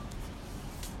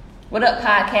What up,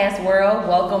 podcast world?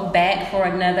 Welcome back for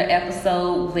another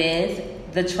episode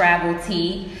with The Travel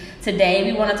Tea.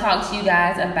 Today, we want to talk to you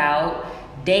guys about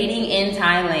dating in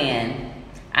Thailand.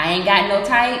 I ain't got no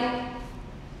type.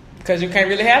 Because you can't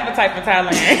really have a type in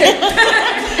Thailand.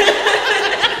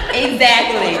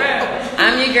 Exactly.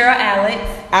 I'm your girl, Alex.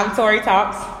 I'm Tori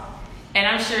Talks. And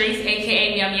I'm Sharice,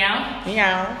 a.k.a. Meow Meow.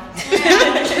 Meow.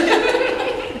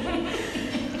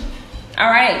 All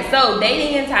right, so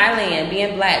dating in Thailand,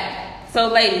 being black. So,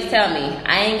 ladies, tell me,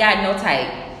 I ain't got no type.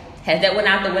 Has that went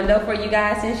out the window for you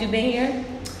guys since you've been here?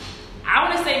 I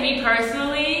want to say, me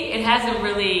personally, it hasn't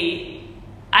really.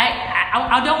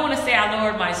 I don't want to say I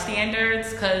lowered my standards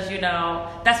because, you know,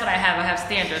 that's what I have. I have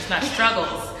standards, not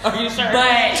struggles. Are you sure?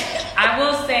 But I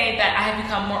will say that I have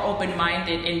become more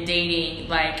open-minded in dating,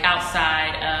 like,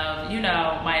 outside of, you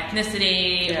know, my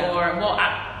ethnicity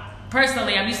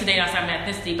personally, I'm used to dating outside my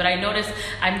ethnicity, but I notice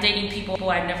I'm dating people who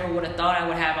I never would have thought I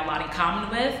would have a lot in common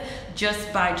with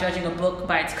just by judging a book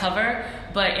by its cover.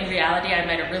 But in reality, I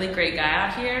met a really great guy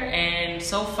out here, and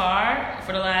so far,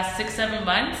 for the last 6-7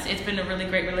 months, it's been a really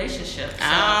great relationship. So,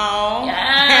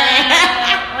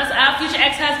 yeah. What's up, future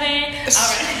ex-husband? All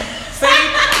right. See,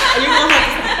 you gonna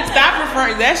have to stop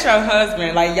referring. That's your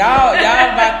husband. Like y'all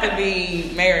about to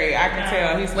be married. I can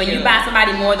tell. He's when cute. you buy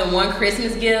somebody more than one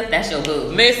Christmas gift, that's your boo.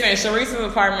 Listen, Sharice's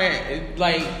apartment,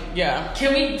 like, yeah.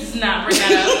 Can we just not bring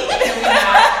that up? Can we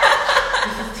not?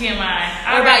 This is TMI.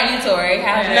 What about you, Tori?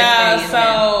 How's your experience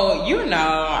so been? you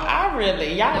know,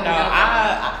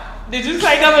 did you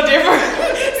say double different?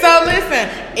 So listen,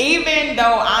 even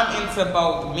though I'm into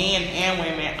both men and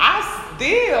women, I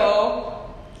still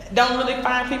don't really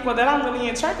find people that I'm really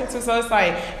attracted to. So it's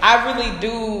like I really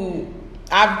do.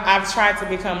 I've tried to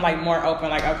become like more open.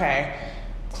 Like, okay,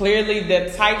 clearly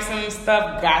the types and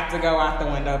stuff got to go out the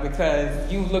window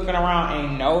because you looking around,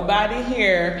 ain't nobody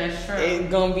here. That's true. It's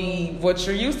gonna be what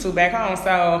you're used to back home.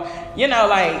 So you know,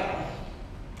 like,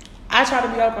 I try to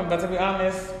be open, but to be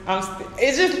honest, I'm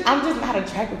just not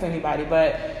attracted to anybody.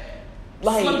 But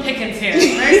like, slim pickings here.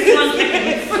 Very slim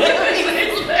pickings.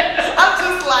 I'm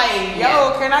just like,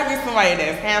 yo, can I get somebody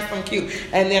that's handsome, cute?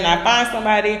 And then I find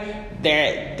somebody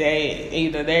that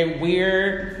they're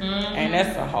weird, and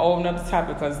that's a whole nother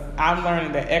topic because I'm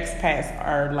learning that expats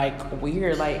are like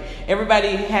weird. Like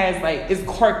everybody has like, it's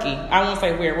quirky. I won't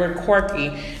say weird, we're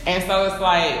quirky. And so it's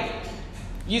like,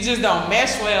 you just don't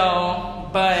mesh well,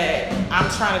 but I'm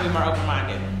trying to be more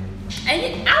open-minded.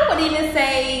 And I would even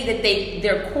say that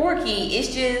they're quirky. It's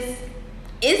just,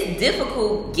 it's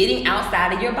difficult getting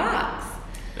outside of your box.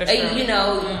 You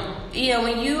know,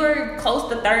 when you are close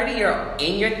to 30 or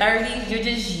in your 30s, you're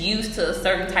just used to a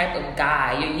certain type of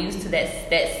guy. You're used to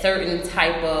that certain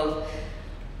type of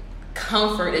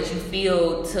comfort that you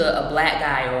feel to a black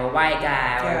guy or a white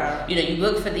guy. Or, you know, you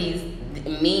look for these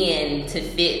men to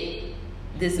fit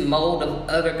this mold of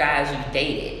other guys you've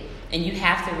dated. And you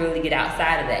have to really get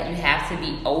outside of that. You have to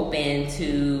be open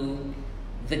to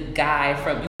the guy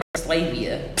from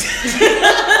Yugoslavia.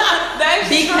 That's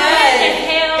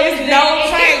because it's no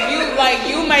type.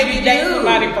 You may be dating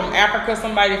somebody from Africa,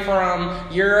 somebody from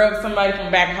Europe, somebody from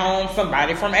back home,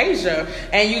 somebody from Asia,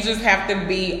 and you just have to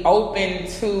be open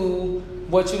to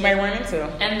what you may run into.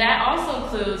 And that also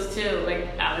includes too, like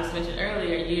Alex mentioned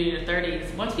earlier, you're in your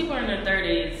 30s. Once people are in their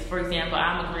 30s, for example,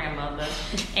 I'm a grandmother,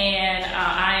 and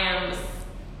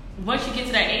once you get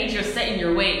to that age, you're setting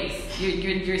your ways.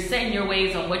 You're setting your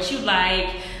ways on what you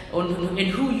like, and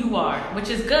who you are, which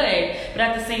is good. But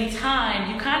at the same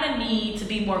time, you kind of need to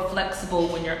be more flexible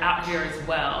when you're out here as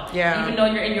well. Yeah. Even though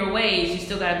you're in your ways, you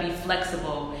still got to be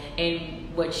flexible in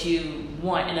what you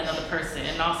want in another person,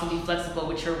 and also be flexible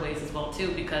with your ways as well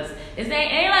too, because it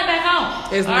ain't like back home.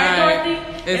 It's all not. Right,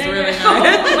 Dorothy? It's really not.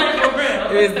 not. For real.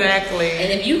 Exactly.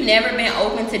 And if you've never been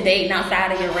open to dating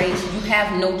outside of your race, you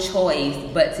have no choice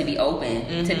but to be open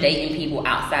to dating people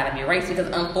outside of your race. Because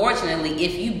unfortunately,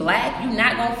 if you black, you're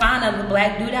not gonna find another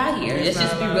black dude out here. Let's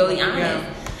just be really honest. Yeah.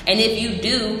 And if you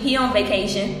do, he on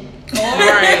vacation. Or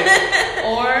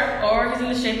he's in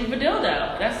the shape of a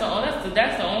dildo. That's the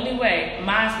only way.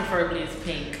 Mine's preferably is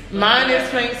pink. Mine is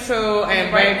pink too,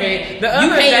 and baby, you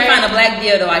can't even find a black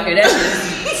dildo out here. That's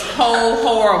just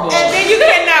horrible. And then you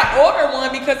cannot order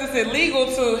one because it's illegal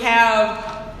to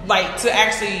have, like, to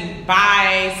actually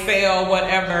buy, sell,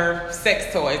 whatever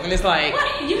sex toys, and it's like,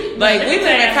 we live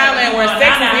in Thailand where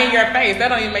sex is in your face. That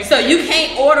don't even make sense. So you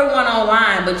can't order one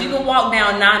online, but you can walk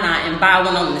down Nana and buy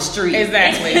one on the street.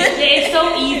 Exactly. It's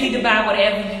so easy to buy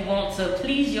whatever you want to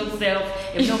please yourself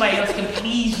if nobody else can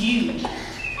please you.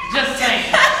 Just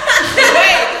saying.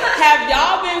 Wait, have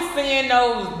y'all been seeing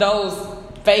those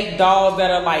fake dolls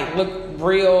that are like look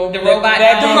real? The robot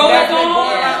dolls.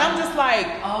 I'm just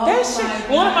that shit.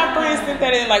 One of my friends sent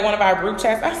that in like one of our group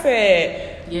chats. I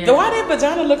said, why did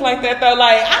vagina look like that though?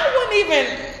 Like I wouldn't even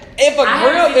if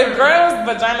girls'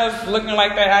 vaginas looking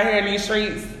like that out here in these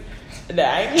streets. We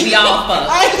all fuck.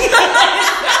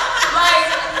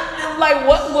 Like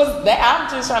what was that? I'm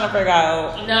just trying to figure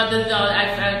out. No,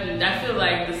 I feel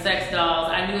like the sex dolls.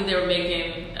 I knew they were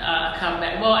making a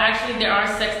comeback. Well, actually, there are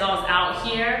sex dolls out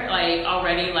here, like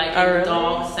already, like in the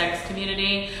dog sex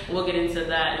community. We'll get into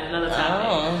that in another topic.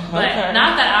 But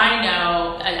not that I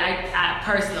know, I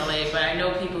personally, but I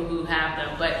know people who have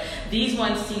them. But these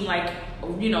ones seem like.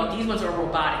 These ones are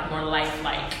robotic, more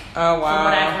lifelike. Oh, wow. From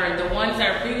what I've heard, the ones that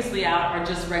are previously out are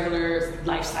just regular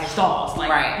life-size dolls. Like,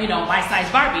 my size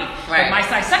Barbie, or my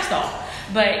size sex doll.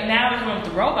 But now they're coming up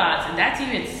with the robots, and that's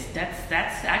kind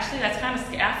of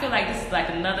scary. I feel like this is like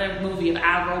another movie of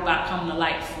iRobot coming to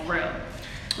life, for real.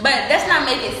 But let's not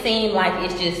make it seem like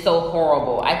it's just so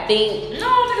horrible. I think... No,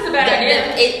 I think it's a bad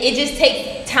idea. It just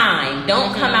takes time.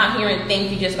 Don't come out here and think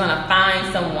you're just going to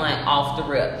find someone off the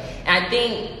rip. And I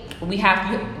think...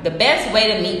 the best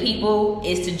way to meet people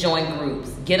is to join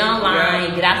groups. Get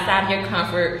online, get outside of your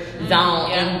comfort zone,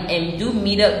 and do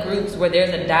meetup groups where there's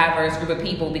a diverse group of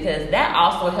people, because that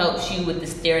also helps you with the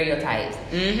stereotypes.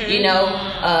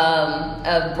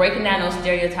 Of breaking down those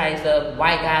stereotypes of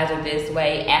white guys are this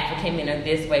way, African men are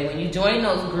this way. When you join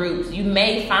those groups, you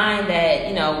may find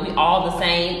that we all the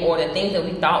same, or the things that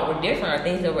we thought were different are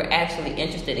things that we're actually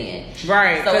interested in.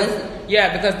 Right. So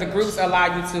because the groups allow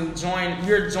you to join.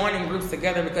 You're joining groups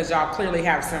together because y'all clearly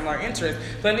have similar interests.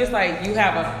 But it's like you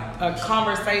have a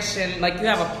conversation, like you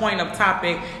have a point of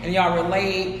topic, and y'all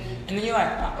relate. And then you're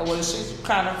like, oh, well, she's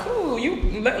kind of cool.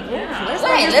 Let's go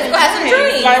have some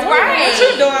drinks. Like, what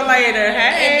you doing later?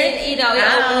 Hey, and then, it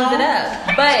opens it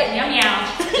up. But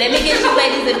let me get you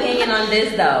ladies' opinion on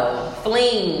this though.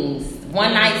 Flings,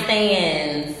 one night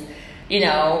stands.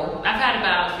 I've had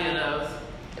about a few of those.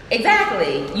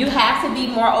 Exactly. You have to be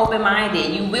more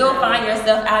open-minded. You will find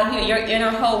yourself out here. Your inner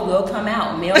hoe will come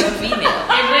out, male or female.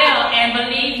 It will, and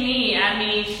believe me,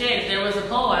 shit, if there was a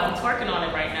poll, I'd be twerking on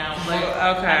it right now. But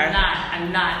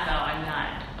I'm not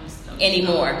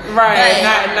anymore. Right.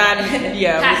 But,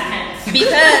 past tense.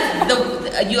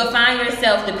 Because you'll find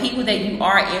yourself, the people that you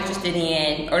are interested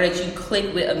in or that you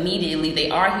click with immediately, they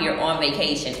are here on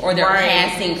vacation, or they're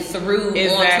passing through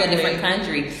onto a different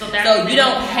country. So you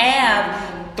don't have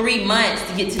 3 months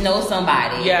to get to know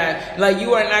somebody. Yeah, like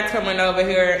you are not coming over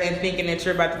here and thinking that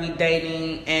you're about to be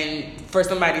dating and for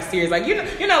somebody serious. Like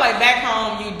like back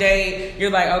home you date, you're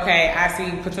like, okay, I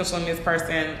see potential in this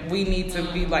person. We need to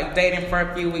be like dating for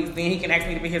a few weeks. Then he can ask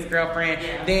me to be his girlfriend.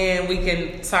 Yeah. Then we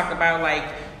can talk about like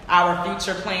our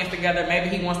future plans together. Maybe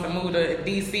he wants to move to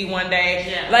DC one day.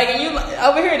 Yeah. Like, and you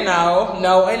over here,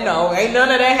 no, ain't none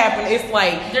of that happen. It's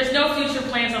like there's no future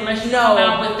plans unless you come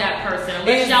out with that person.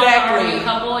 Unless y'all are already a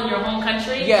couple in your home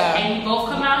country, and you both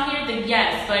come out here, then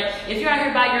yes. But if you're out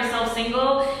here by yourself,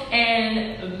 single,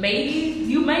 and maybe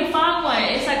you may find one.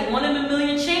 It's like 1 in a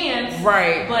million chance,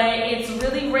 right? But it's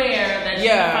really rare that you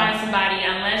can find somebody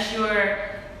unless you're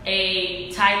a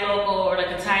Thai local or like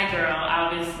a Thai girl.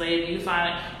 Obviously, if you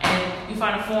find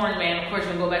a foreign man, of course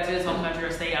you're gonna go back to his home country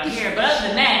or stay out here. But other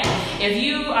than that, if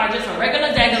you are just a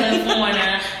regular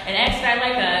foreigner, an expat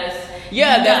like us,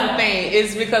 that's the thing.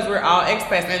 It's because we're all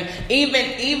expats, and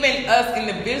even us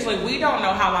individually, we don't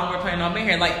know how long we're planning on being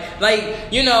here. Like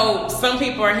some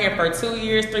people are here for 2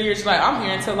 years, 3 years. Like I'm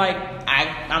here until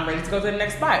I'm ready to go to the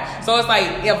next spot. So it's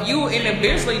like if you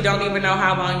individually don't even know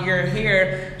how long you're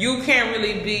here, you can't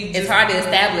really be. It's hard to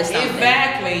establish something.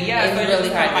 Exactly. Yeah. It's so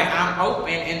really hard. Like I'm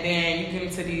open, and then you get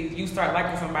into these. You start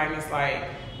liking somebody, and it's like,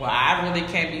 well, I really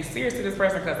can't be serious to this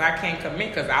person because I can't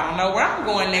commit because I don't know where I'm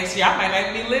going next year. I might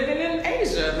not be living in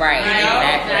Asia. Right.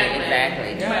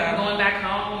 Exactly. You might be going back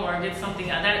home or get something.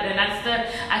 I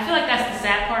feel like that's the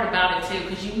sad part about it too,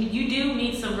 because you do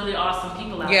meet some really awesome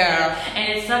people out there.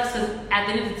 And it sucks because at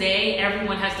the end of the day,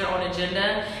 everyone has their own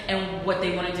agenda and what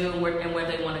they want to do and where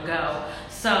they want to go.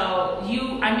 So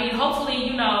hopefully,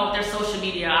 there's social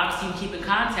media. Obviously, you keep in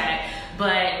contact.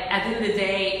 But at the end of the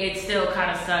day, it still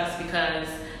kind of sucks because,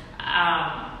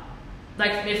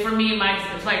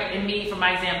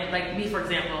 for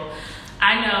example,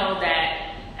 I know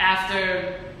that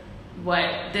after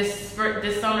this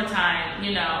summertime,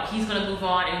 he's gonna move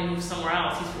on and move somewhere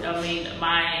else.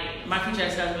 My future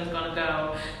ex-husband's gonna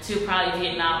go to probably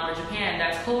Vietnam or Japan.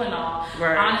 That's cool and all.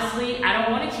 Right. Honestly, I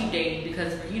don't want to keep dating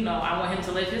because I want him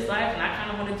to live his life, and I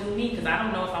kind of want to do me because I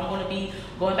don't know if I'm going to be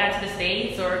going back to the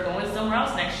States or going somewhere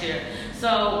else next year.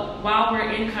 So while we're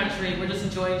in country, we're just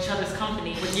enjoying each other's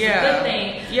company, which is a good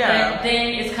thing. Yeah. But then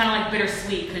it's kind of like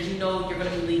bittersweet because you know you're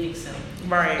going to be leaving soon.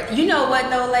 Right. You know what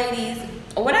though, ladies?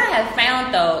 What I have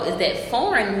found though is that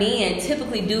foreign men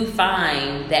typically do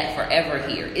find that forever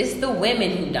here. It's the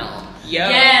women who don't. Yep.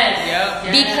 Yes.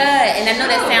 Because, and I know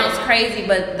that sounds crazy,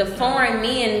 but the foreign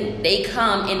men, they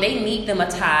come and they meet them a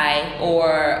Thai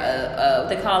or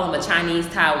they call them a Chinese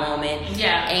Thai woman.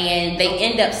 Yeah. And they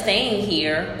end up staying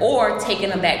here or taking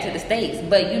them back to the States.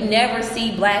 But you never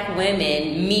see black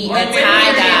women meet a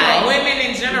Thai guy. Women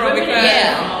in general,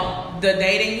 because the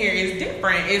dating here is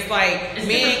different. It's like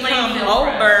men come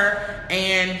over,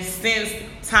 and since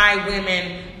Thai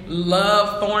women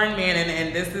love foreign men,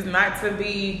 and this is not to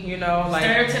be, like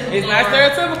it's not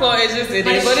stereotypical. It's just it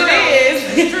is what it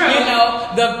is. It's true.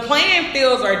 The playing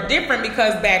fields are different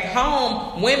because back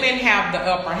home women have the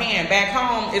upper hand. Back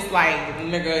home it's like,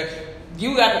 nigga,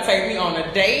 you got to take me on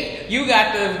a date. You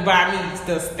got to buy me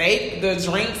the steak, the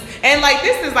drinks. And like,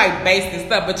 this is like basic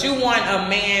stuff, but you want a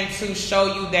man to show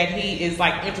you that he is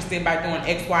like interested by doing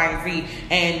X, Y, and Z,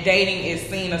 and dating is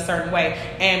seen a certain way.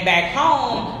 And back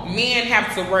home, men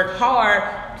have to work hard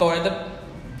for to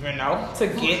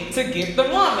get the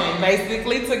woman,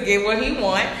 basically, to get what he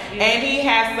wants. Yeah. And he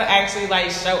has to actually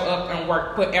like show up and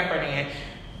work, put effort in.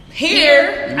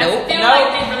 Here, I feel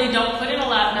like they really don't put in a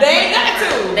lot of effort. They ain't got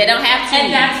to. They don't have to. And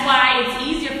that's why it's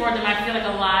easier for them. I feel like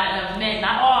a lot of men,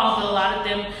 not all, but a lot of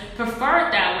them prefer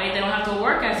it that way. They don't have to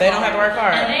work as hard. They don't have to work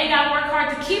hard. And they ain't got to work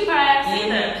hard to keep her ass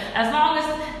either. As long as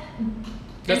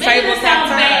the it makes it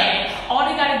sound time. bad, all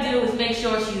they got to do is make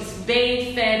sure she's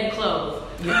bathed, fed, and clothed.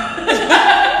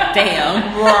 Damn.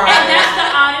 Right. And that's the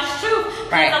honest truth.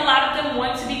 Because right. a lot of them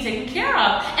want to be taken care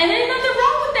of. And there's nothing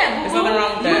wrong with that. There's nothing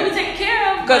wrong with that. You want to be taken care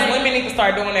of. Because women need to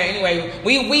start doing that anyway.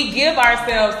 We give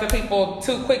ourselves to people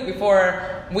too quick before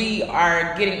we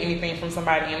are getting anything from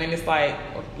somebody. And then it's like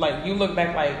you look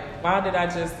back like, why did I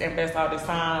just invest all this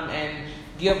time and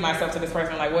give myself to this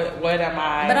person? Like, what am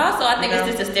I? But also, I think it's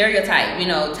just a stereotype.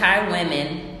 Thai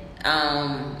women,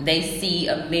 they see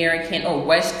American or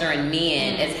Western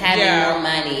men as having more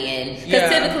money, and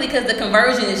because the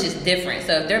conversion is just different.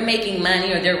 So if they're making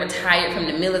money or they're retired from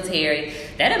the military,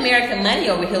 that American money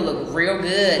over here look real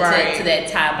good to that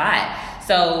Thai baht.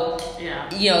 So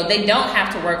they don't have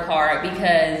to work hard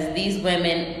because these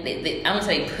women, they, I'm gonna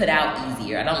say put out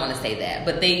easier. I don't want to say that,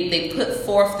 but they put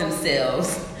forth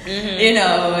themselves, in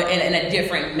a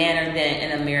different manner than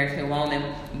an American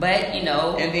woman. But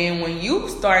and then when you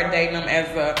start dating them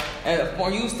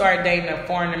when you start dating a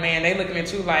foreigner man, they looking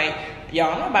at you like, yo,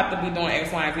 I'm about to be doing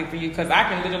X, Y, and Z for you because I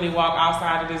can literally walk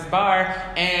outside of this bar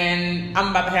and I'm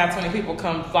about to have 20 people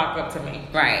come flock up to me.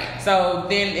 Right. So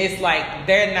then it's like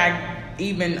they're not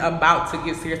even about to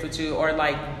get serious with you or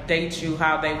like date you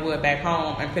how they would back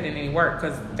home and put in any work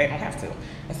because they don't have to.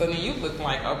 And so then you look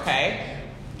like, okay,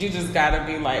 you just gotta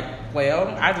be like, well,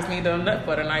 I just need a nut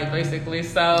for the night, basically.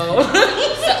 So boom, right.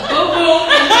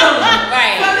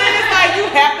 So then it's like you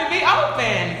have to be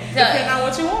open, depending on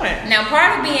what you want. Now,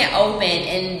 part of being open,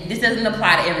 and this doesn't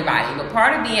apply to everybody, but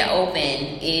part of being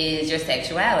open is your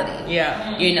sexuality.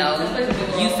 Yeah. You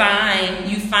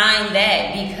find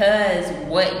that because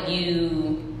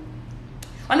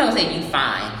I'm not gonna say you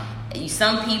find.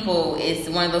 Some people, it's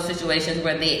one of those situations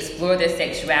where they explore their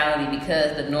sexuality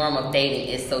because the norm of dating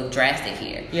is so drastic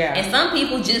here. Yeah. And some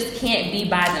people just can't be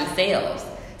by themselves.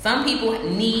 Some people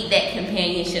need that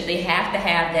companionship. They have to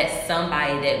have that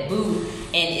somebody, that boo.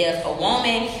 And if a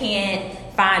woman can't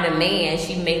find a man,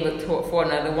 she may look for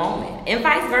another woman, and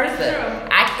vice versa. True.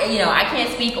 I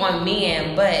can't speak on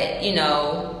men, but it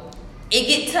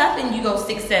gets tough, and you go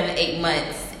 6, 7, 8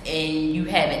 months, and you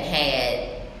haven't had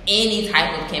any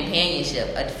type of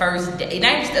companionship, a first date,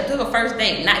 not just a first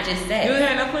date, not just sex. You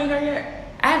had no flinger yet?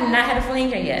 I have not had a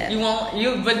flinger yet. But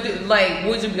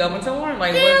would you be open to one?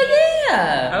 Like, hell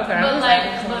yeah. Okay.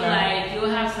 But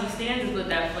you'll have some standards with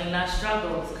that fling, not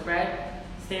struggles, correct?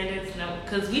 Standards, no,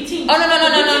 because we teach. Oh no.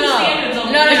 Standards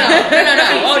over No.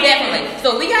 Oh, definitely.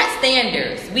 So we got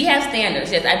standards. We have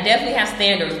standards. Yes, I definitely have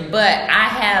standards, but I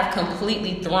have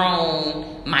completely thrown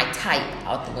my type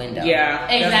out the window. Yeah,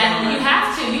 exactly. You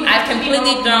have to. I've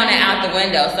completely thrown it out the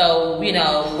window. So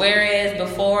whereas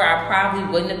before I probably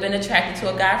wouldn't have been attracted to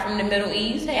a guy from the Middle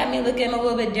East. Hey, I mean, look at him a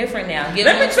little bit different now.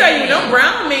 Let me tell you, them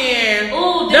brown men,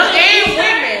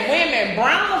 and women,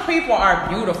 brown people are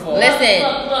beautiful. Listen,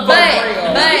 but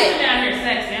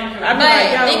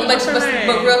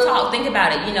real talk, think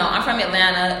about it. I'm from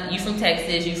Atlanta, you from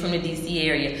Texas, you from the DC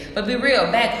area. But be real,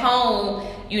 back home,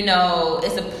 you know,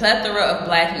 it's a plethora of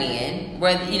black men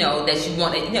where, you know, that you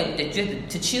want to, you know,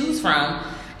 to choose from.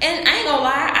 And I ain't gonna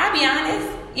lie, I'll be honest,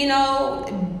 you know,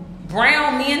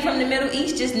 brown men from the Middle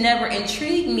East just never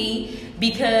intrigued me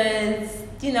because,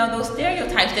 you know, those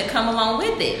stereotypes that come along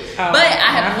with it. But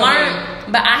I have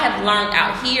learned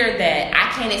out here that I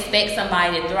can't expect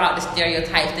somebody to throw out the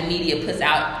stereotypes the media puts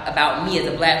out about me as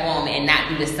a black woman and not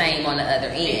do the same on the other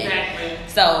end. Exactly.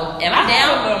 So, am I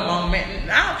down?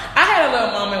 I had a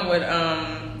little moment with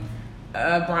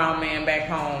a brown man back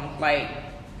home. Like,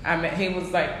 he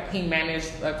was like, he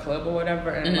managed a club or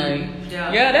whatever, and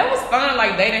yeah, that was fun.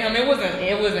 Like dating him, it wasn't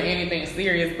anything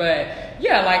serious, but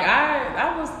yeah, like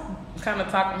I was kind of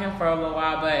talking to him for a little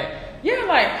while, but yeah,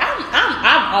 like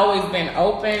I've always been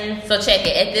open. So check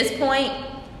it. At this point,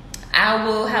 I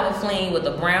will have a fling with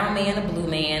a brown man, a blue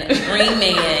man, a green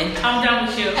man. I'm done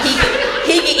with you.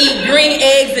 He can eat green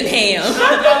eggs and ham.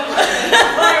 I'm done with you.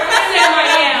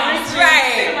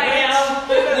 Right.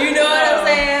 You know what I'm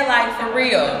saying? Like, for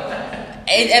real.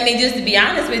 I mean, just to be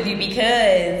honest with you,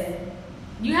 because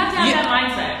you have to have that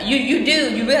mindset. You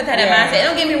do. You really have to have that mindset.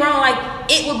 Don't get me wrong. Like,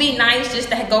 it would be nice just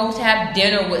to go to have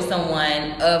dinner with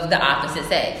someone of the opposite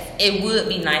sex. It would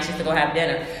be nice just to go have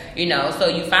dinner. You know, so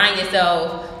you find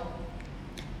yourself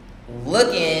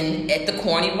looking at the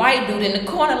corny white dude in the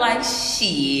corner like,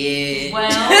 shit. Well,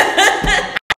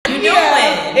 you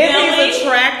doing? If he's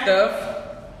attractive.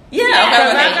 Yeah,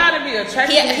 because I gotta be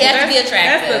attractive. He has to be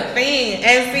attractive. That's the thing.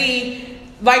 And see,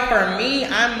 like for me,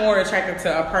 I'm more attracted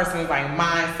to a person's like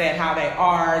mindset, how they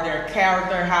are, their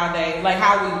character, how we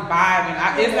vibe,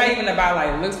 and it's not even about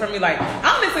like looks for me. Like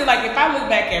honestly, like if I look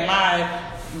back at my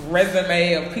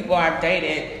resume of people I've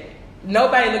dated,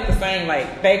 nobody looked the same.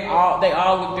 Like they all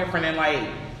look different, and like,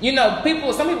 you know,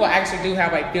 some people actually do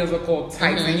have like physical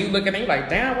types, and you look at them, you're like,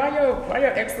 damn, why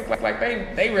your ex look like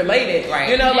they related, right?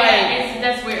 You know,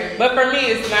 that's weird. But for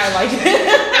me, it's not like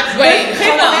Wait,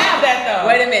 people have that though.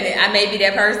 Wait a minute, I may be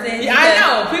that person. Yeah, I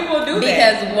know people do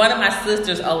that. Because one of my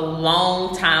sisters a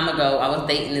long time ago, I was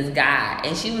dating this guy,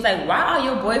 and she was like, "Why are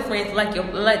your boyfriends like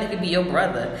they could be your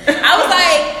brother?" I was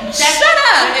like, "Shut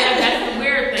up!" That's the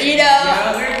weird thing. You know,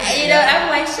 I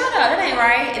was like, "Shut up, that ain't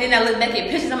right." And then I look back at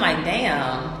pictures, I'm like,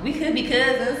 "Damn, we could be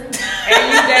cousins."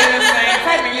 And you dating the same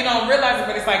type, and you don't realize it,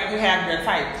 but it's like you have your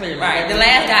type clearly. Right. The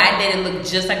last guy I dated looked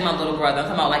just like my little brother. I'm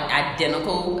talking about like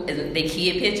identical, they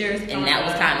kid pictures, and that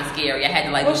was kind of scary. I had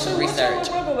to like do some research. What's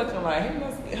your brother looking like? He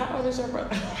must be, how old is your brother?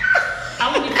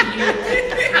 I would need for you.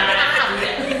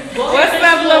 What's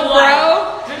up, little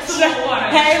bro? Drink some water.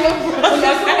 Hey, little bro.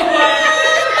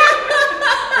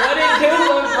 What it do,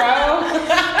 little bro?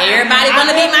 Everybody want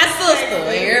to be my sister.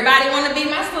 Everybody want to be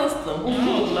my sister.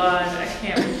 Oh Lord, I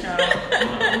can't reach out.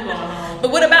 I'm going home.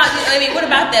 But what about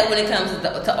that when it comes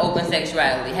to open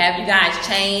sexuality? Have you guys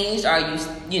changed? Are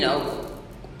you know?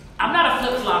 I'm not a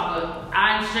flip flopper.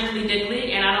 I'm strictly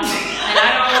dickly, and I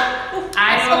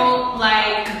don't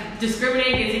like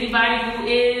discriminate against anybody who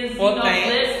is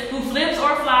who flips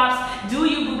or flops. Do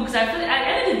you, boo? Because I feel at the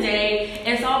end of the day,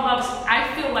 it's all about. I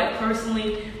feel like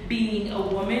personally, being a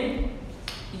woman,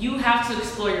 you have to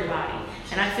explore your body.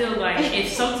 And I feel like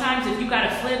if you gotta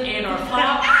flip and or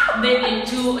flop, then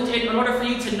in order for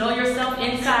you to know yourself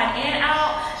inside and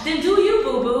out, then do you,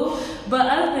 boo boo. But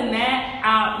other than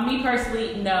that, me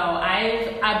personally, no.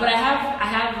 I have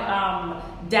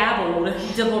dabbled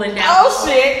and dabbled. Oh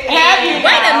shit! Have you?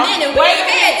 Wait a minute. Wait a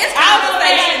minute. This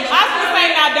conversation. I was gonna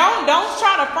say now, don't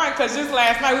try to front, because just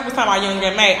last night we was talking about Young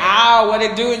M.A. What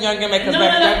it do in Young M.A. Because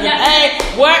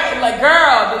what, like,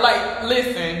 girl, like,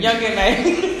 listen, Young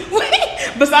M.A.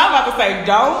 But I was about to say,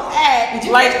 don't act. Did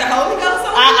you like catch the Holy Ghost?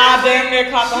 I damn near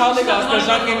caught the Holy Ghost, because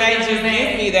Young M.A. just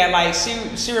gives me that, like,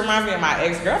 she reminds me of my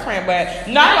ex-girlfriend. But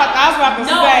no, I was about to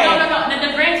say. No. Now,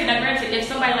 granted, if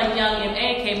somebody like Young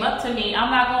M.A. came up to me,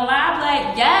 I'm not gonna lie, I'm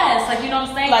like, yes, like, you know what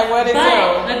I'm saying? Like what it do?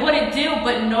 Like what it do,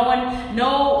 but no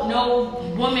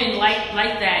woman like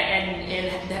that, and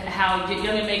how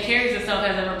Young M.A. carries herself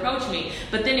has ever approached me.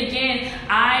 But then again,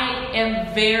 I'm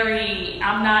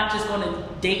not just gonna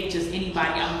date just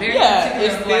anybody. I'm very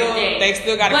particular. They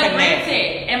still gotta connect. But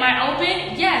granted, am I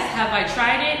open? Yes. Have I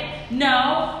tried it?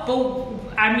 No. But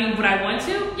I mean, would I want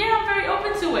to? Yeah, I'm very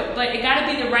open to it. But it gotta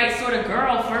be the right sort of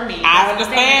girl for me. I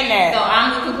understand that. So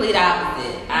I'm the complete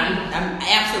opposite. I'm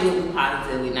absolutely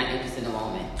positively not interested in a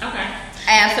woman. Okay.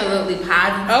 Absolutely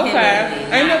positively. Okay.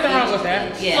 Ain't nothing wrong with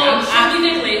that. Yeah. So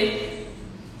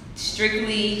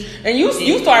strictly. And you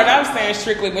started out saying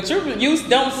strictly, but you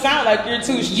don't sound like you're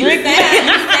too strict.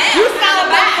 You sound a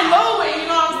little fluid. You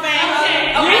know what I'm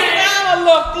saying? Okay. You sound a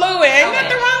little fluid. Ain't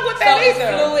nothing wrong with that so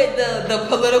either. Fluid, the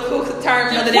political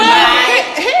terms other than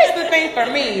Well, here's the thing for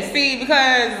me. See,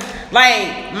 because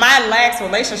like my last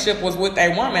relationship was with a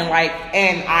woman, like,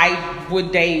 and I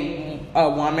would date a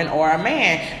woman or a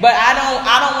man, but I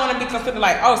don't want to be considered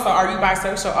like, oh, so are you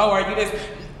bisexual? Oh, are you this?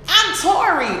 I'm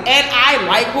Tory, and I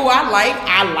like who I like.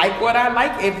 I like what I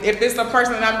like. If it's a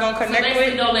person that I'm gonna connect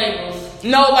with, no labels.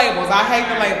 No labels. I hate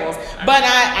the labels, but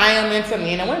I am into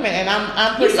men and women, and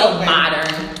I'm pretty so open.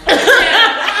 modern.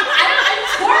 I'm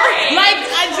Tory. Like,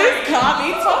 I just call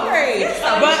me Tory,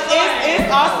 but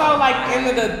it's also like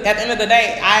at the end of the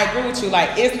day, I agree with you.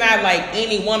 Like, it's not like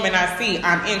any woman I see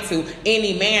I'm into,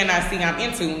 any man I see I'm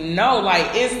into. No,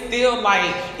 like it's still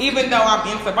like, even though I'm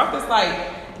into both, it's like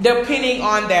depending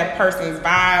on that person's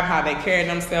vibe, how they carry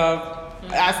themselves.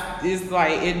 It's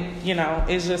like it,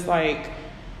 it's just like.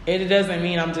 It doesn't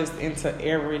mean I'm just into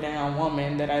every damn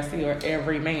woman that I see or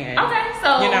every man. Okay,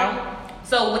 so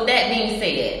So with that being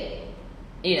said,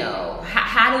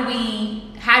 how do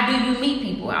you meet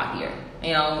people out here?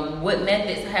 What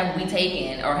methods have we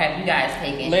taken or have you guys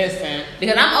taken? Listen,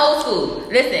 because I'm old school.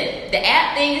 Listen, the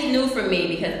app thing is new for me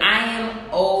because I am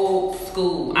old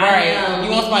school. Right. You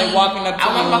want somebody walking up to you.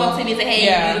 I want to walk up to me and say,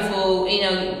 hey, beautiful,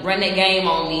 run that game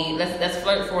on me. Let's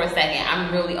flirt for a second.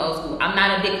 I'm really old school. I'm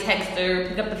not a big texter.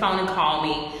 Pick up the phone and call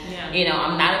me. Yeah.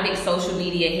 I'm not a big social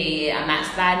media head. I'm not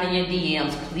sliding in your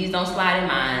DMs. Please don't slide in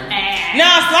mine. No,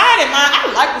 slide in mine.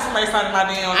 I like when somebody slide in my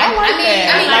DMs. I like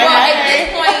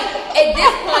that. At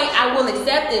this point, I will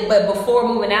accept it, but before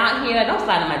moving out here, don't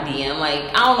slide in my DM. Like,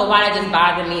 I don't know why that just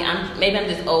bothered me. Maybe I'm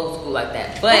just old school like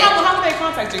that. But how would they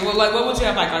contact you? Well, like, what would you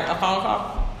have, like a phone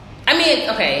call? I mean,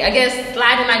 okay, I guess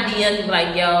slide in my DMs and be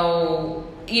like, yo,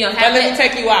 let me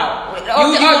take you out.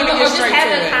 Or just have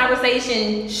a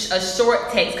conversation, a short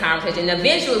text conversation. And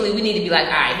eventually, we need to be like,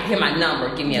 all right, here's my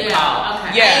number. Give me a call.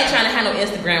 Okay. Yeah. I ain't trying to have no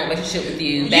Instagram relationship with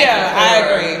you. I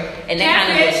agree. And that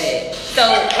kind of bullshit. So,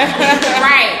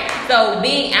 right. So,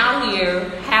 being out here,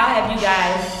 how have you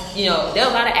guys, there are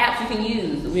a lot of apps you can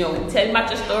use. Tell me about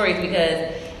your stories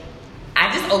because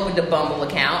I just opened a Bumble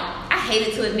account. I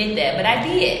hated to admit that, but I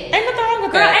did. Ain't nothing wrong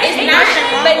with that.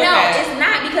 It's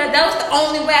not because that was the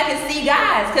only way I could see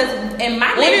guys. Because in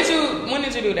my when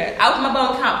did you do that? I opened my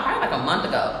Bumble account probably like a month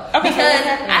ago. Okay, because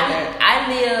I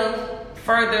live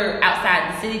further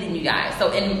outside the city than you guys.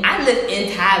 So I live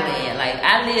in Thailand. Like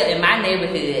I live in my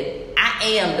neighborhood. I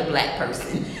am the black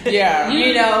person. Yeah.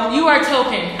 You are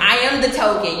token. I am the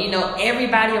token.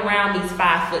 Everybody around me is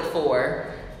 5'4"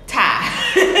 Thai.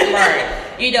 Right.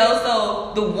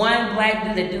 So the one black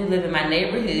dude that do live in my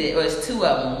neighborhood, or it's two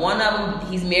of them. One of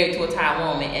them, he's married to a Thai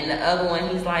woman, and the other one,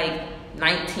 he's like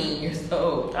 19 years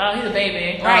old. Oh, he's a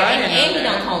baby. Right, and he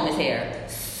don't comb his hair.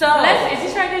 So is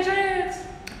he trying to get dreads?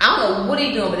 I don't know what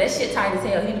he doing, but that shit tight as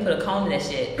hell. He need to put a comb in that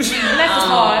shit. Bless his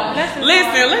heart. Listen,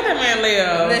 let that man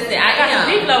live. Listen, I got some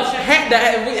deep lotion.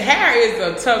 Hair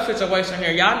is a tough situation here.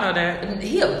 Y'all know that.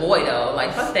 He a boy though.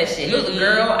 Like fuck that shit. He was a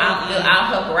girl. I'll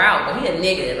help her out, but he a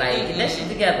nigga. Like get that shit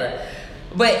together.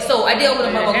 But so I did open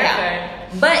a Bumble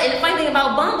account. But and the funny thing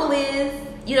about Bumble is,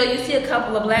 you see a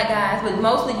couple of black guys, but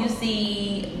mostly you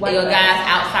see guys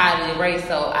outside of the race.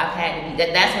 So I've had to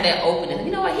be that's where that opening.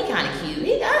 You know what? He kind of cute.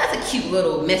 That's a cute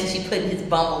little message he put in his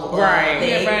Bumble. Right.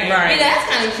 That's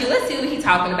kind of cute. Let's see what he's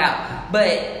talking about.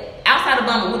 But outside of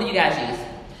Bumble, what do you guys use?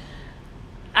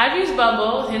 I've used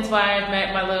Bumble, hence why I've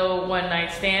met my little one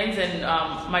night stands and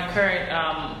my current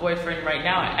boyfriend right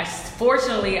now.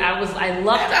 Fortunately, I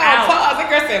lucked out. Pause. The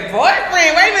girl said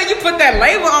boyfriend. Wait a minute, you put that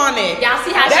label on it. Y'all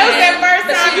see how that was that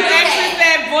first time you actually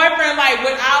said boyfriend, like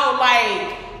without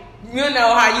like.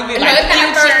 How you be like. No, it's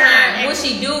not the first time. What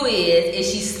she do is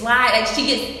she slide, like she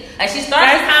gets, like she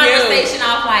starts the conversation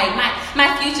off like my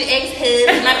future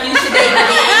ex-husband, my future baby.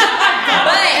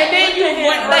 And then you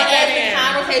went right as the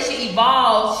conversation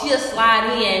evolves, she'll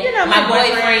slide in my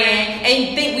boyfriend, and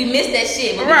you think we missed that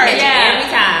shit, but we catch it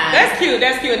every time. That's cute.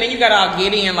 And then you got all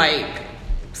giddy and like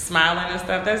smiling and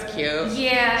stuff. That's cute.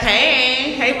 Yeah.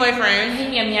 Hey, boyfriend. Hey,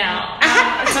 meow.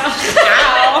 Ow.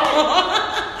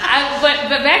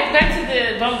 But back to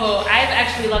the Bumble, I've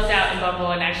actually lucked out in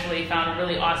Bumble and actually found a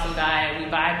really awesome guy. We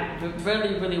vibe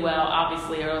really, really well,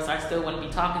 obviously, or else I still wouldn't be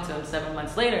talking to him 7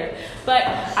 months later. But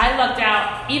I lucked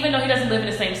out, even though he doesn't live in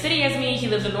the same city as me, he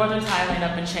lives in northern Thailand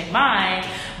up in Chiang Mai,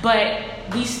 but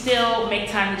we still make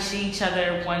time to see each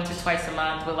other 1 to twice a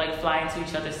month. We'll like fly into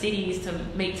each other's cities to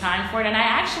make time for it. And I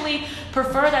actually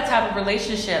prefer that type of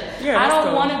relationship. Yeah, I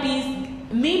don't want to be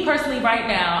me personally right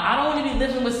now, I don't want to be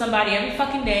living with somebody every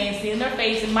fucking day and seeing their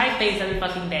face and my face every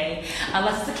fucking day,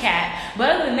 unless it's a cat. But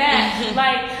other than that,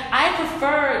 like, I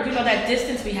prefer, you know, that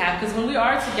distance we have, because when we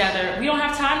are together, we don't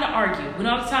have time to argue. We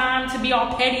don't have time to be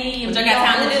all petty. And what y'all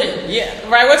got time to do? Yeah,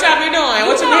 right. What y'all be doing?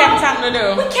 What you be having time to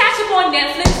do? We catch up on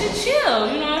Netflix and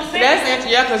chill. You know what I'm saying? That's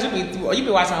interesting. Yeah, because you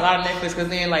be watching a lot of Netflix. Because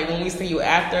then, like, when we see you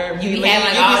after, you be having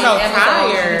like you all be so these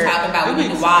episodes tired. you talking about you we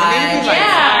be wise. like,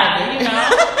 yeah, you know,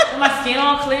 my skin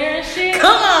all clear and shit.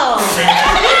 Come on. You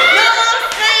know what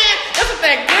I'm saying? That's what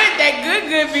that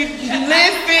good be.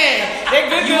 Listen, that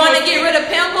good. You want to get rid of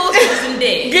pimples? Get some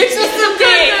dick. Get you some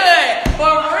good.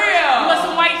 For real. You want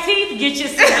some white teeth? Get you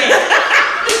some dick.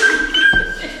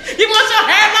 You want your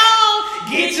hair long?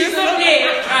 Get you some dick.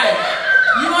 Right.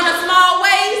 You want a small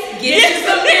waist? Get you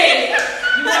some dick.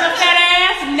 You want a fat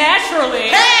ass? Naturally.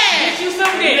 Hey, get you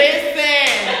some dick.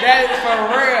 Listen, that is for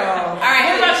real. All right.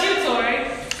 What about you, Tori?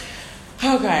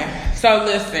 Okay, so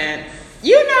listen.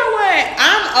 You know what?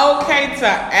 I'm okay to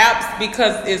apps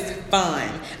because it's fun.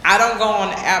 I don't go on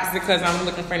the apps because I'm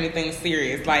looking for anything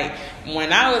serious. Like,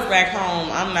 when I was back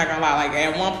home, I'm not gonna lie, like,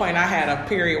 at one point I had a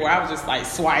period where I was just like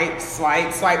swipe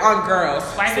on girls.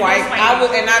 Swipe.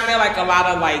 I met like a lot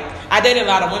of, like, I dated a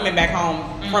lot of women back home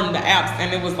from the apps,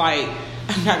 and it was like,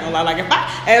 I'm not gonna lie, like,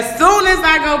 as soon as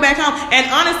I go back home, and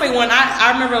honestly, when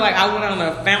I remember, like, I went on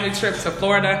a family trip to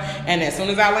Florida, and as soon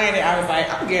as I landed, I was like,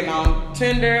 I'm getting on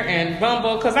Tinder and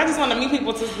Bumble, because I just want to meet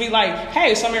people to be like,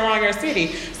 hey, show me around your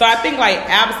city. So I think, like,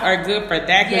 apps are good for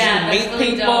that, because you meet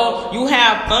really people, dope. You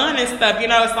have fun and stuff, you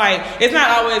know. It's like, it's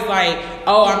not always like,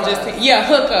 oh, I'm just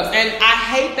hookups, and I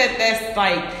hate that that's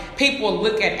like, people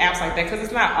look at apps like that, because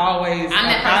it's not always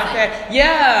about that.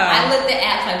 Yeah. I looked at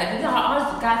apps like that. You know, all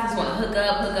these guys just want to hook up.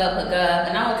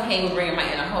 And I'm okay with bringing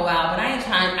my inner hoe out, but I ain't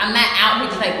trying. I'm not out here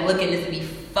just like looking just to be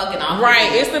fucking off.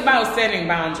 Right. It's about setting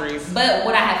boundaries. But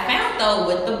what I have found though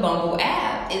with the Bumble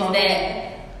app is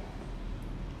that.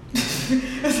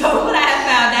 So what I have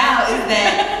found out is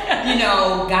that, you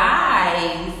know,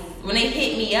 guys, when they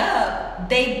hit me up,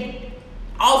 they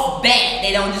off bat, they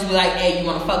don't just be like, hey, you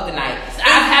want to fuck tonight? So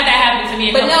I've had that happen to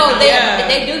me. But no,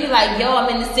 they do be like, yo,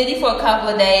 I'm in the city for a couple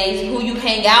of days. Who you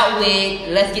hang out with?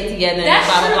 Let's get together. That's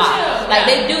and blah blah blah. Too. Like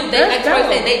they do. They like Troy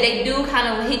said, they do kind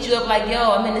of hit you up like,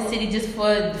 yo, I'm in the city just for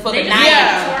the night.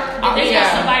 They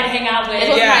got somebody to hang out with.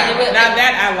 Now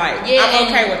that I like. Yeah, I'm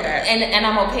okay with that. And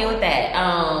I'm okay with that.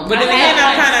 But then again,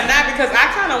 I'm kind of not, because I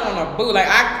kind of want to boo. Like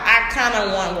I kind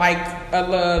of want like a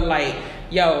little like,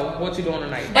 yo, what you doing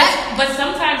tonight? But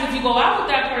sometimes if you go out with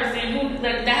that person, who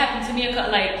like, that happened to me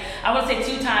like I would say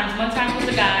 2 times. One time with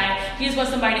a guy, he just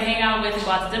wants somebody to hang out with and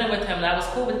go out to dinner with him. I was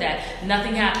cool with that.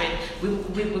 Nothing happened. We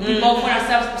both went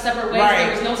our separate ways. Right.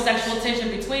 There was no sexual tension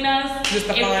between us. Just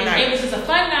a fun night. It was just a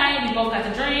fun night. We both got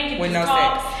to drink and with just no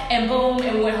talk, sex. and boom,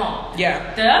 and we went home.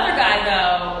 Yeah. The other guy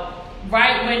though,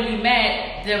 right when we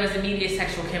met, there was immediate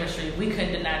sexual chemistry. We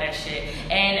couldn't deny that shit.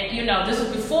 And, you know, this was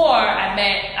before I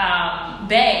met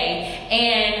Bay,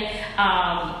 and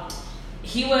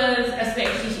he was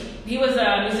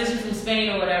a musician from Spain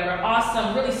or whatever.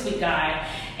 Awesome, really sweet guy.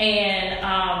 And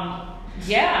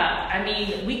yeah, I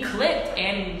mean, we clicked,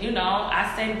 and, you know,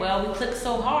 I said, well, we clicked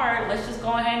so hard, let's just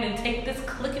go ahead and take this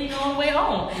clickety on the way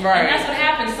home. Right. And that's what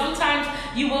happens. Sometimes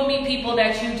you will meet people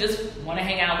that you just want to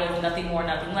hang out with, nothing more,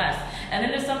 nothing less. And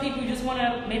then there's some people you just want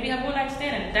to maybe have one night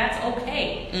stand, and that's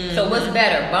okay. Mm-hmm. So what's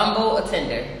better, Bumble or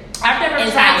Tinder? I've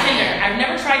never tried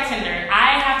Tinder.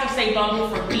 I have to say Bumble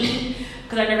for me,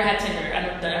 because I never had Tinder. I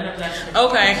never done Tinder.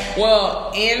 Okay,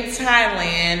 well, in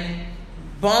Thailand,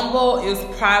 Bumble is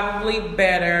probably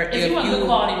better if you want good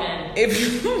quality men. If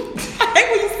you, I hate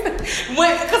when you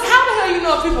say, because how the hell you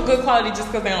know if people good quality just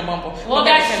because they on Bumble? Well,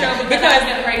 that's true, because I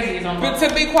get crazy on Bumble. But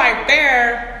to be quite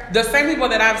fair, the same people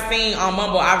that I've seen on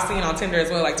Bumble, I've seen on Tinder as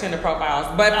well, like Tinder profiles.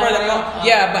 But but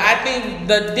I think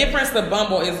the difference to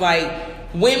Bumble is like,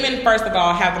 women, first of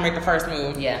all, have to make the first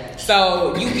move. Yeah.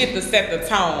 So you get to set the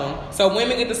tone. So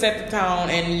women get to set the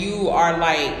tone, and you are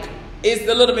like, it's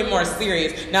a little bit more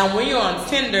serious. Now, when you're on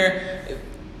Tinder,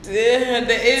 Tinder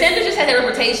just has a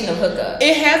reputation of hookup.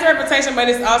 It has a reputation, but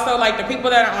it's also like the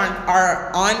people that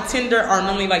are on Tinder are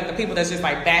normally like the people that's just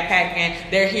like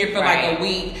backpacking. They're here for like a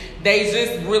week. They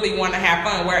just really want to have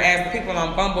fun. Whereas the people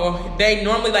on Bumble, they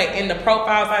normally like in the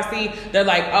profiles I see, they're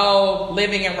like, oh,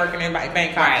 living and working in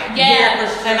Bangkok. Right. Yeah.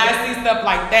 And I see stuff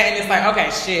like that, and it's like,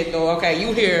 okay, shit,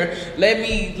 you here. Let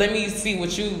me see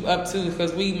what you up to,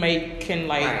 because we can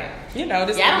like you know,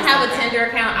 this. Yeah, I don't have a Tinder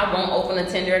account. I won't open a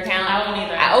Tinder account. I won't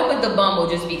either. I opened the Bumble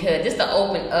just to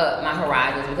open up my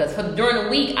horizons, because during the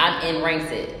week I'm in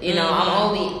Rancid. You know, I'm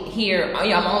only here.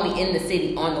 I'm only in the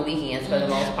city on the weekends for the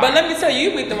most part. But let me tell you,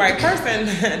 you meet the right person.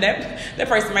 that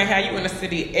person might have you in the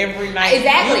city every night.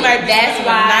 Exactly. You might be That's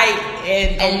why. night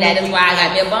And that is why I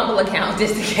got me a Bumble account,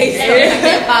 just in case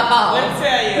something pop off. Let me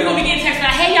tell you. We're gonna be getting texts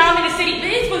like, "Hey, y'all, I'm in the city.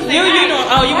 This was You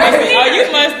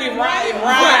must be right.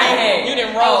 You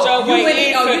didn't roll your way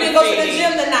into the city. You didn't go to the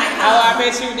gym tonight, huh? Oh, I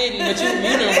bet you didn't, but you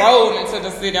didn't roll into the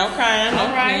city. Okay.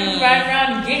 All right, right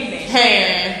around getting it.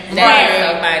 That's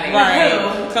so funny.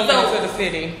 Right. Coming into the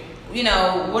city. You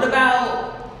know, what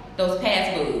about those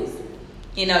past moves?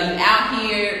 You know, you out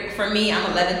here. For me, I'm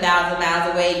 11,000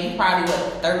 miles away. You probably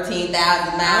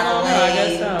 13,000 miles away. I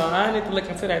guess so. I need to look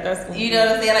into that. That's you know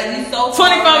what I'm saying. Like you so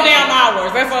 24 damn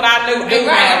hours. That's what I knew.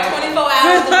 Right, 24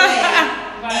 hours away.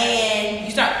 And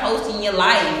you start posting your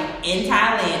life in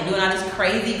Thailand, doing all this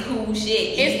crazy cool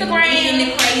shit. Instagram, eating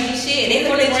the crazy shit. They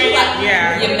look at you like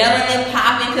your melanin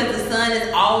popping because the sun is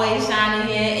always shining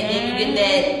here, and then you get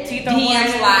that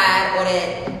DM slide or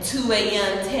that 2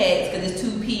 a.m. text because it's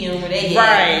 2 p.m. where they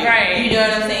at. Right. You know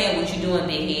what I'm saying? What you doing,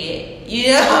 big head?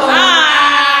 You know.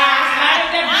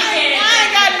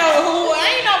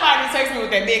 Ain't nobody text me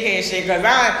with that big head shit because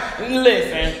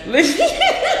listen.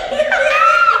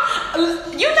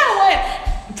 You know what?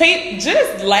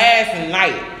 Just last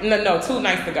night, no, 2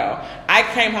 nights ago, I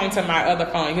came home to my other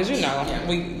phone because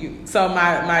so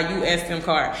my US SIM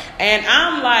card, and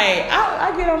I'm like,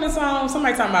 I get on this phone,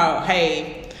 somebody talking about,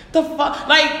 hey, the fuck,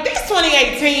 like this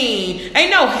 2018,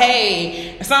 ain't no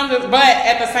hey, something, but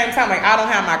at the same time, like I don't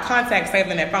have my contact saved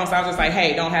in that phone, so I was just like,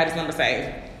 hey, don't have this number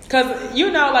saved, because you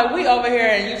know, like we over here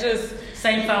and you just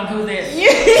same phone, who's this? Right.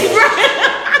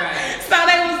 So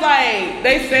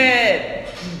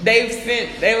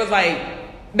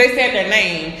they said their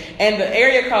name, and the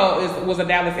area code was a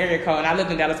Dallas area code, and I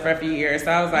lived in Dallas for a few years,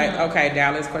 so I was like, okay,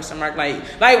 Dallas, question mark, like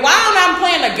why am I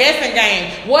playing a guessing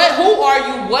game? Who are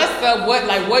you? What's up? What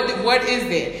is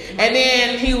it? And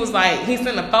then he was like, he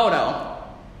sent a photo,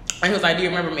 and he was like, do you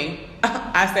remember me?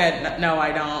 I said, no,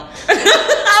 I don't.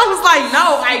 I was like,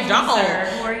 no, I don't. Sir,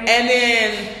 who are you? And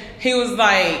then he was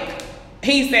like,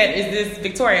 he said, is this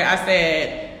Victoria? I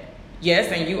said,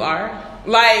 yes, and you are?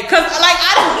 Like, cause I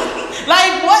don't,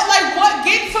 what,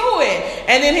 get to it.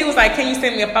 And then he was like, can you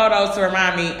send me a photo to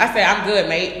remind me? I said, I'm good,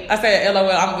 mate. I said, LOL,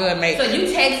 I'm good, mate. So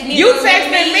you text me. You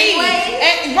texted me.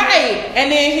 Right.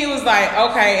 And then he was like,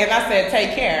 okay. And I said,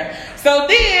 take care. So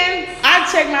then I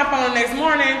checked my phone the next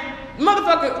morning.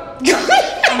 Motherfucker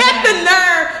had the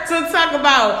nerve to talk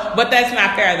about, but that's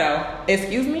not fair though.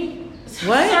 Excuse me?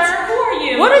 What? Sir, who are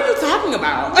you? What are you talking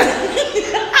about?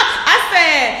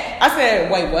 I said,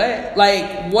 wait, what?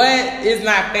 Like, what is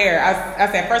not fair? I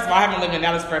said, first of all, I haven't lived in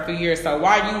Dallas for a few years, so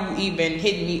why you even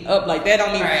hitting me up like that?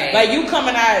 Don't even like you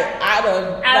coming out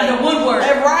of the woodwork,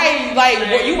 right? Like,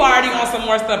 well, you already on some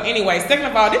more stuff anyway. Second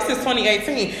of all, this is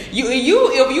 2018.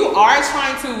 If you are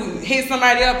trying to hit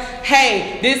somebody up,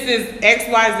 hey, this is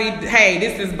XYZ. Hey,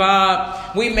 this is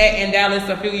Bob. We met in Dallas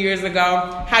a few years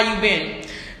ago. How you been?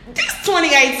 This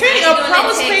 2018,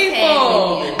 approach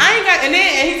people. I ain't got, and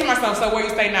he told myself, so where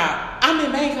you stay now? I'm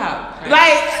in Bangkok. Right.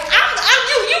 Like,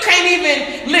 you can't even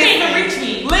listen. You can't even reach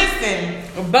me. Listen.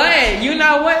 But you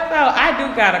know what though? I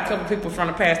do got a couple people from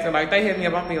the past that like they hit me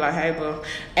up, I'll be like, hey boo.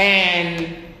 And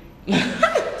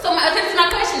so this is my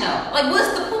question though. Like,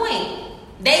 what's the point?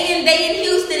 They in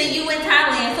Houston and you in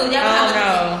Thailand, so y'all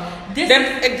have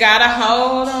They got a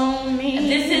hold on me.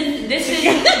 This is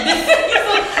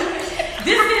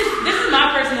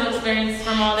my personal experience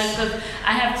from all this, because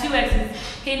I have 2 exes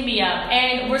hitting me up,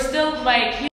 and we're still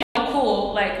like,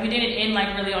 cool. Like, we didn't end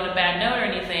like really on a bad note or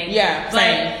anything. Yeah,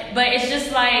 but it's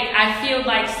just like I feel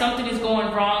like something is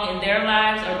going wrong in their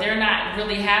lives, or they're not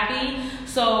really happy.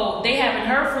 So they haven't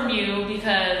heard from you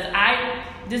because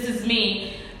this is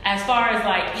me. As far as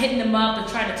like hitting them up and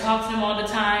trying to talk to them all the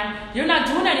time, you're not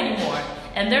doing that anymore,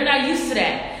 and they're not used to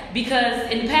that. Because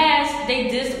in the past,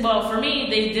 for me,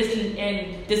 they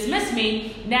dismissed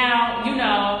me. Now,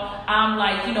 I'm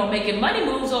like, making money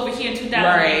moves over here in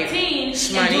 2018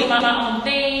 and doing my own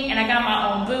thing, and I got my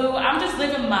own boo. I'm just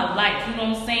living my life, you know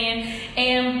what I'm saying?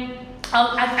 And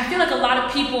I feel like a lot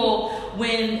of people,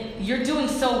 when you're doing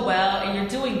so well and you're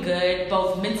doing good,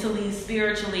 both mentally,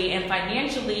 spiritually, and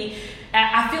financially,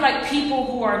 I feel like people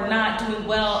who are not doing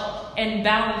well and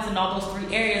balance in all those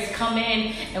 3 areas come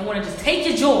in and want to just take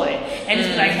your joy and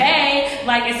just be like, hey,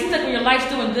 like it seems like when your life's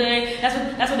doing good,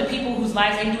 that's what the people whose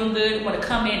lives ain't doing good want to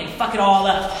come in and fuck it all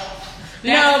up.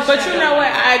 No, but you know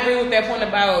what? I agree with that point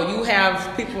about you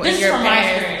have people in your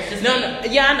past. No,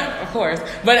 yeah, I know, of course.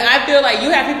 But I feel like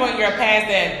you have people in your past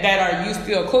that are you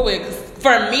still cool with. 'Cause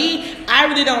for me, I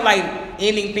really don't like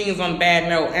ending things on a bad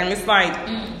note. And it's like,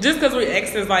 just because we're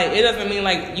exes, like, it doesn't mean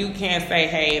like you can't say,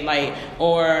 hey, like,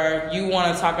 or you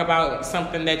want to talk about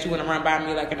something that you want to run by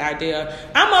me, like an idea.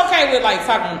 I'm okay with like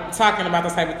talking about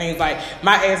those type of things. Like,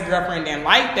 my ex-girlfriend didn't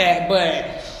like that,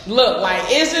 but look, like,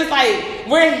 it's just like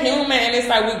we're human, and it's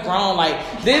like we grown. Like,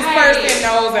 this person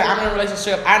knows that I'm in a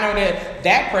relationship. I know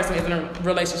that person is in a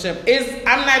relationship.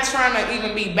 I'm not trying to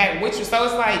even be back with you, so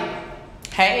it's like,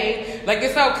 hey, like,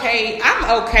 it's okay.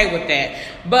 I'm okay with that,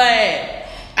 but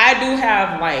I do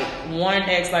have like one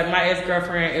ex, like my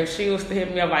ex-girlfriend. If she was to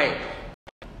hit me up, like,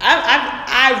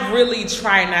 I really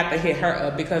try not to hit her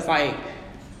up, because like,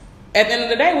 at the end of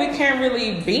the day, we can't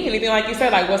really be anything. Like you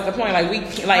said, like, what's the point? Like,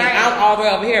 I'm all the way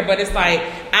over here, but it's like,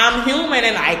 I'm human,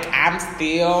 and like, I'm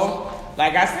still,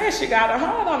 like I said, she got a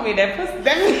hold on me. That pussy,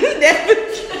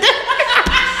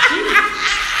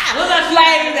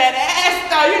 like, that ass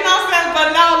though, you know what I'm saying? But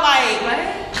no, like, what?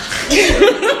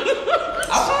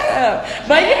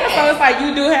 But yeah, so it's like,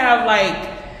 you do have like,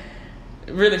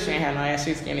 really, she ain't have no ass.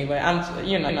 She's skinny, but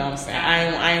you know what I'm saying.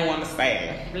 I ain't want to say it.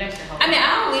 I mean,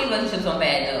 I don't leave relationships on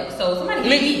bad notes. So somebody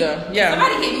hit me up.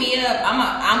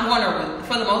 I'm going to,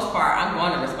 for the most part, I'm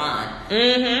going to respond.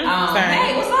 Mm-hmm.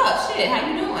 Hey, what's up? Shit, how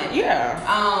you doing? Yeah.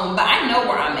 But I know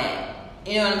where I'm at.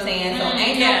 You know what I'm saying? So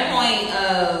ain't no point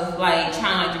of like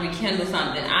trying to rekindle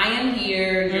something. I am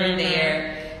here. You're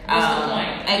there. What's the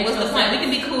point? Like, what's the point? We can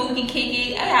be cool. We can kick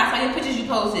it. Hey, I saw your pictures you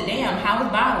posted. Damn, how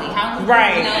was Bali? How was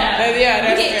right? You know, that's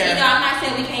fair. You know, I'm not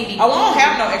saying we can't be. I won't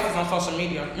have no exes on social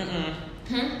media.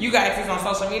 You got exes on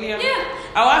social media?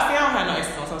 Yeah. Oh, I see. I don't have no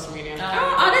exes on social media.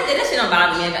 That shit don't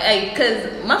bother me. Hey, cause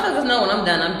motherfuckers know when I'm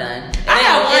done, I'm done. I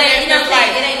got one ex that's like,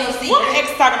 it ain't no secret. One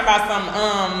ex talking about some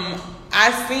I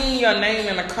seen your name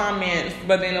in the comments,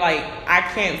 but then like I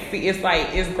can't see. It's like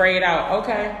it's grayed out.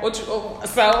 Okay,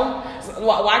 so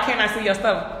why can't I see your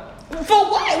stuff? For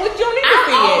what? What you don't need to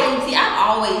see it? I've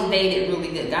always dated really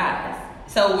good guys.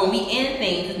 So when we end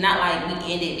things, it's not like we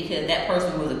end it because that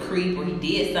person was a creep or he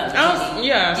did something.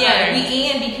 Yeah,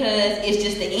 we end because it's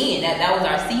just the end. That was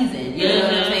our season. You know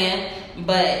what I'm saying?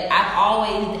 But I've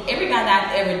always, every guy that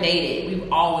I've ever dated,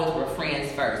 we've always were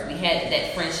friends first. We had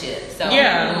that friendship. So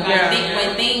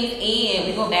when things end,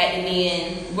 we go back to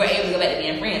being, we're able to go back to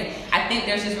being friends. I think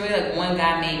there's just really like one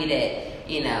guy maybe that,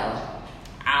 you know,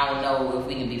 I don't know if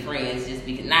we can be friends just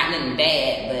because, not nothing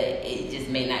bad, but it just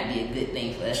may not be a good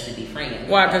thing for us to be friends.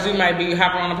 Why? Because you might be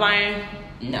hopping on a plane?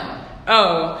 No.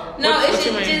 Oh. No, it's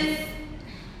just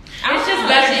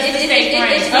better just to stay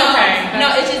friends. No,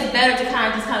 it's just better to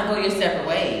kind of go your separate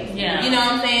ways. Yeah. You know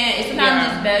what I'm saying? It's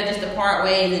sometimes just better just to part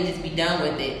ways and just be done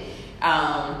with it.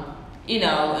 You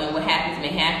know, and what happens may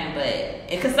happen, but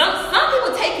because some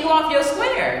people take you off your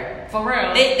square. For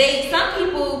real. Some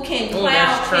people can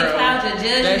cloud your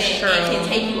judgment and can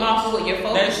take you off of what your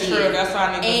focus is. That's true. That's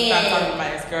why I need to stop talking about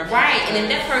ex-girlfriend. Right, and if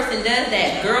that person does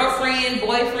that, girlfriend,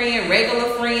 boyfriend,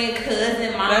 regular friend,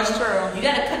 cousin, mom. That's true. You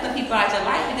gotta cut the people out your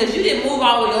life because you didn't move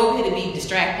all the way over here to be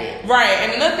distracted. Right,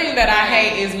 and another thing that I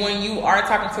hate is when you are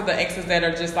talking to the exes that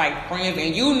are just like friends,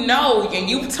 and you know, and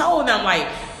you've told them like,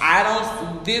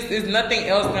 this is nothing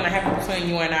else gonna happen between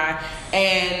you and I,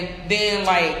 and then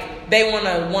like they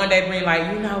wanna one day bring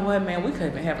like, you know what, man, we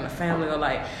could have been having a family, or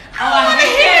like, I wanna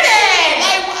hear that.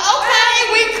 Like,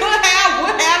 okay, we could have,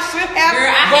 would have, should have.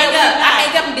 Girl, I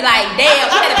hang up and be like,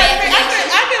 damn, we had a bad connection.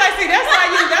 I feel like, see, that's why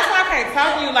I can't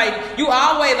talk to you. Like, you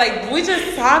always like, we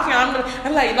just talking. I'm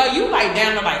like, no, you like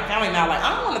down to like family now. Like,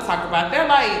 I don't want to talk about that.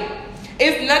 Like,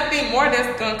 it's nothing more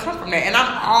that's gonna come from that. And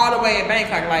I'm all the way in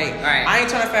Bangkok. Like, I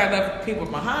ain't trying to say I love people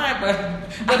behind, but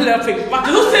I love people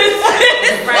behind.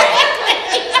 Right.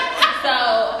 So,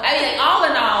 I mean, like, all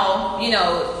in all, you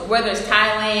know, whether it's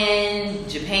Thailand,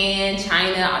 Japan,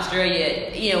 China,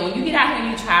 Australia, you know, when you get out here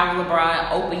and you travel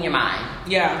abroad, open your mind.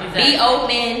 Yeah. Exactly. Be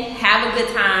open, have a good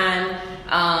time,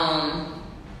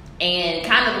 and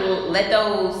kind of let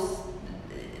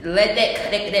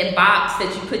that box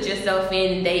that you put yourself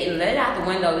in, let it out the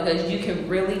window, because you can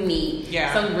really meet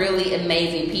some really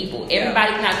amazing people.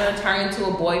 Everybody's not going to turn into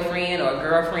a boyfriend or a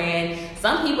girlfriend.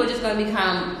 Some people are just going to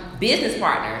become business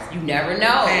partners. You never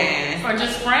know. Or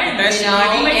just friends. You know,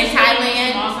 in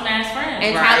Thailand, awesome ass friends.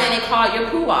 In Thailand, they call it your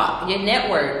puak, your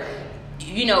network.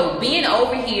 You know, being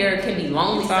over here can be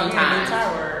lonely sometimes.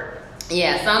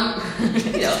 Yeah, some,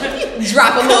 you know,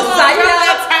 drop a little side.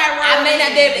 I may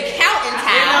not be able to count in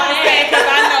Thai. You know what I'm saying? Because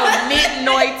I know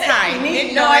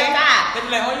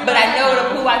But I know the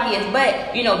Puwaki is.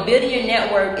 But building your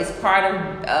network is part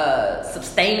of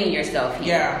sustaining yourself here.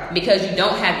 Yeah. Because you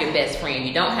don't have your best friend,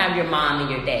 you don't have your mom and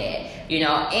your dad.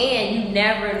 And you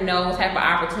never know what type of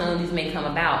opportunities may come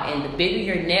about. And the bigger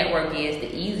your network is,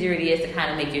 the easier it is to kind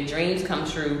of make your dreams come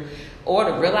true or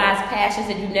to realize passions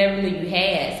that you never knew you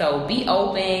had. So be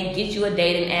open, get you a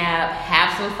dating app,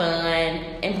 have some fun,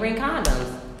 and bring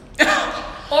condoms.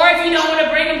 Or if you don't want to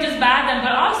bring them, just buy them.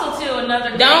 But also, too,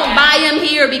 another don't buy them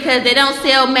here because they don't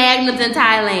sell magnums in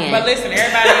Thailand. But listen,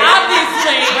 everybody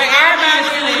obviously, but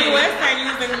everybody in the U.S. ain't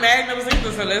using magnums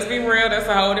either. So let's be real, that's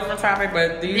a whole different topic.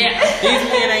 But these men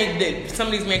ain't. Some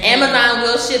of these men. Amazon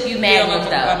will ship you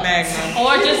magnums though. A magnum.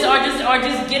 Or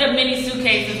just get a mini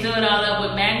suitcase and fill it all up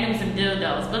with magnums and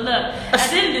dildos. But look, at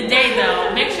the end of the day,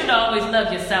 though, make sure to always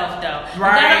love yourself, though.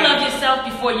 Right. You gotta love yourself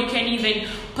before you can even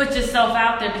put yourself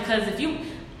out there. Because if you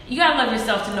gotta love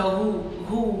yourself to know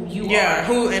who you are. Yeah,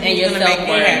 and your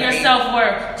self-worth. And your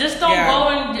self-worth. Just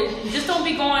don't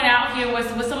be going out here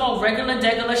with some old regular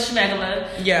degular schmegular.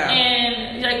 Yeah.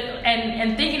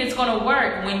 And thinking it's gonna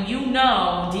work when you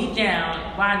know deep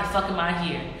down, why the fuck am I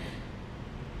here?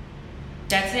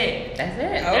 That's it. That's it.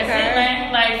 Okay. That's it,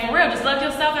 man. Like, for real, just love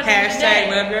yourself at the end of the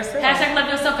day. Love yourself. Hashtag love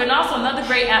yourself. And also another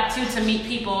great app, too, to meet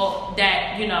people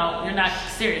that, you're not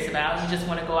serious about. You just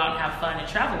want to go out and have fun and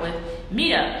travel with.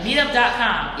 Meetup.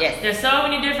 Meetup.com. Yes. There's so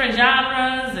many different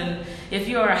genres. And if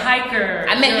you're a hiker.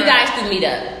 I met you guys through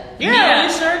Meetup. Yeah,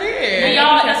 we sure did. We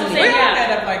all met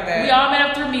up like that. We all met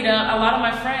up through Meetup. A lot of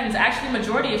my friends, actually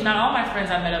majority, if not all my friends,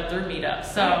 I met up through Meetup.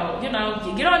 So, get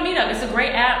on Meetup. It's a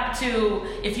great app to,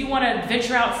 if you want to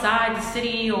venture outside the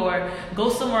city or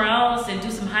go somewhere else and do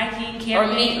some hiking, camping.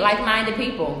 Or meet like-minded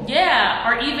people. Yeah,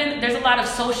 or even, there's a lot of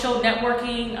social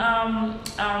networking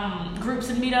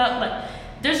groups in Meetup. Like,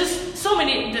 there's just so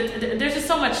many, there's just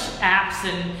so much apps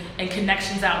and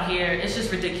connections out here. It's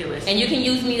just ridiculous. And you can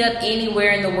use Meetup anywhere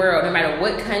in the world, no matter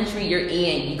what country you're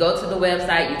in. You go to the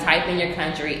website, you type in your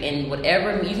country, and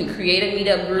whatever, you can create a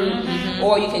Meetup group,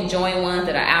 or you can join ones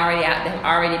that are already out, that have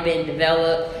already been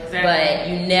developed. Exactly. But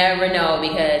you never know,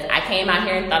 because I came out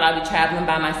here and thought I'd be traveling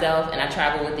by myself, and I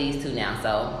travel with these two now.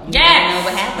 So you never know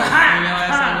what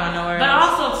happens. But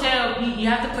also, too, you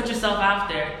have to put yourself out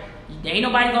there. Ain't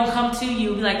nobody gonna come to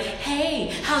you and be like,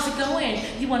 hey, how's it going?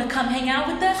 You wanna come hang out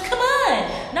with us? Come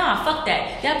on. Nah, fuck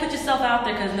that. You gotta put yourself out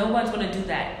there, because no one's gonna do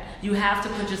that. You have to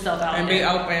put yourself out and there.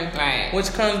 And be open. Right.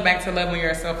 Which comes back to loving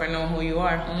yourself and knowing who you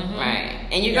are. Right.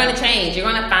 And you're gonna change.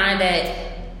 You're gonna find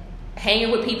that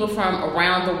hanging with people from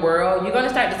around the world, you're going to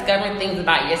start discovering things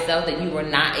about yourself that you were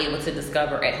not able to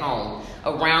discover at home.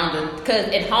 Because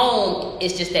at home,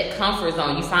 it's just that comfort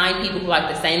zone. You find people who like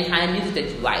the same kind of music that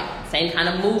you like, same kind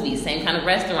of movies, same kind of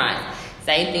restaurants,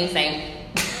 same thing. Same thing.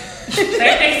 But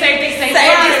they say same.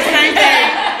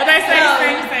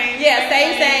 Yeah,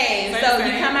 same. So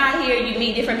you come out here, you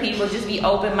meet different people. Just be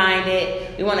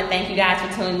open-minded. We want to thank you guys for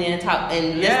tuning in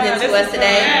and listening to us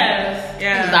today.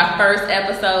 This is our first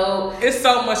episode. It's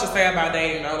so much to say about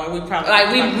dating, though. Like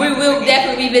we will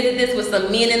definitely revisit this with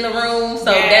some men in the room.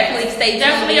 So definitely stay tuned.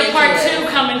 Definitely a part 2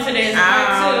 coming to this.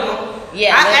 Part 2.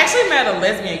 Yeah, I actually met a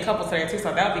lesbian couple today too,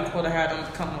 so that would be cool to have them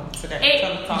come up today.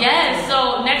 Yes,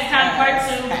 so next time, part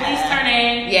 2, please turn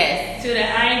in. Yes. To the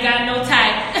I Ain't Got No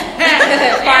Type.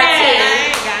 Part 2.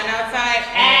 I ain't got no type.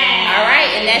 All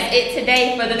right, and that's it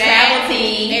today for the travel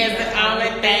team. Is the only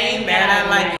thing